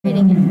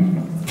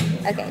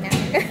Okay, now.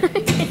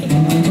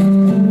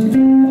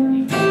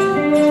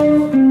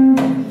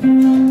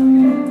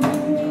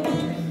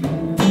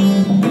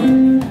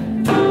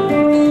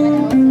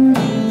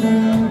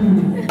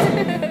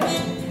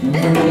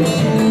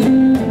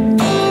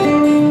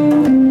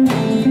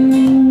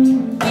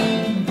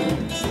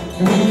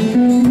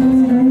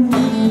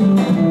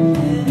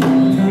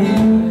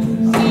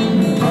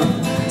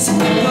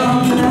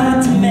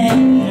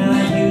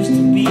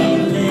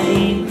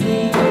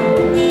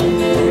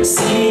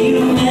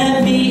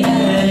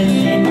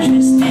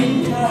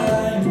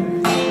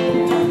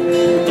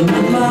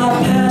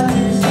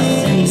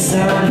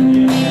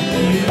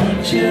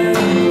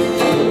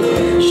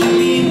 Should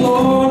be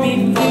warm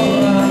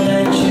before I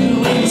let you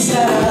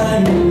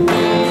inside.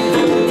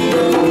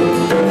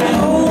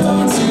 Hold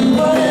on to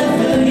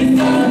whatever you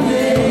find,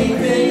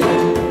 baby.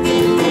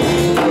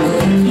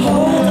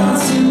 Hold on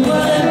to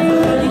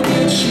whatever you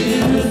get you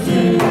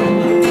through.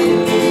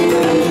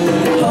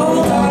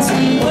 Hold on to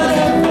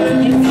whatever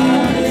you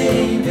find,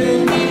 baby.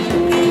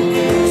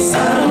 'Cause I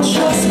don't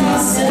trust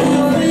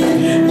myself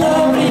in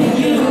loving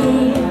you.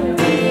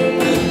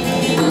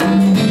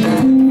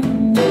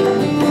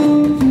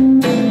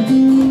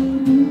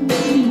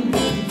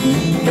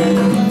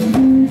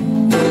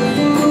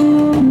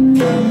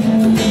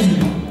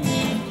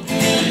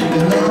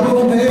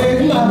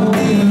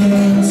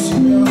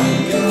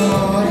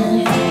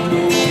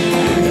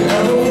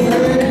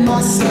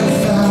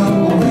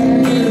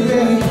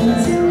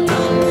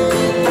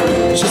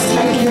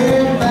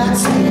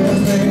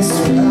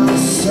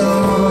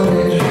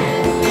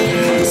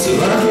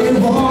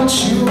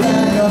 You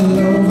back all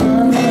over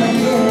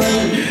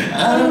again. I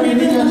don't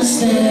even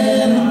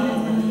understand.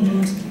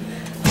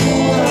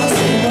 Hold on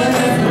to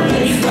whatever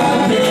you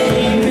find,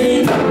 baby.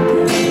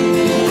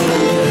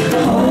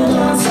 Hold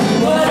on to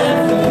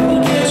whatever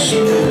will get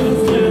you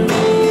through.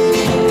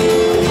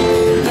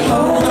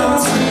 Hold on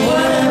to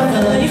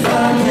whatever you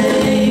find,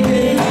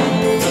 baby.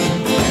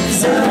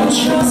 'Cause I don't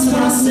trust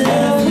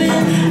myself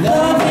with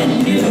loving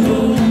you.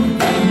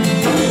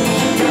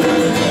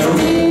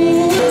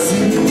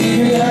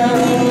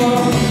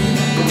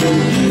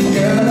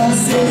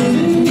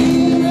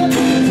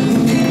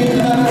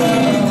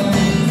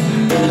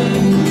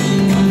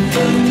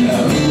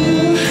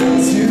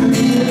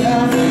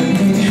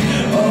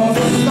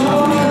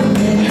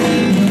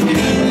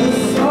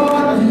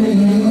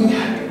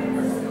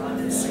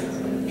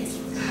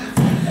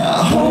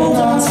 Hold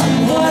on to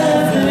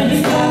whatever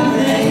you find,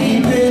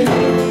 baby.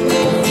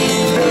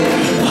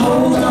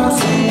 Hold on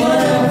to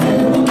whatever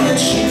will get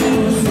you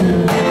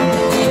through.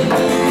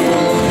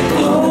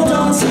 Hold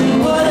on to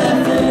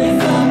whatever you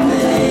find,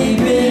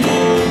 baby.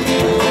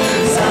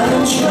 'Cause I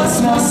don't trust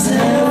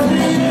myself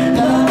in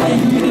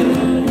loving you.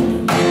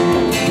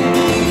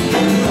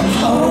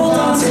 Hold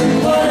on to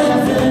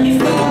whatever you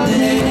find,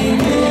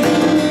 baby.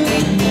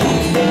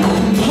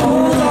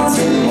 Hold on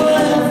to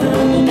whatever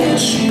will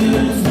get you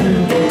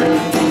through.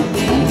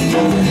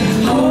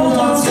 Hold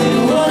on to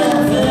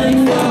whatever you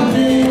find,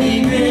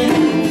 baby.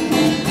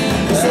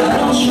 'Cause I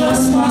don't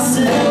trust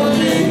myself.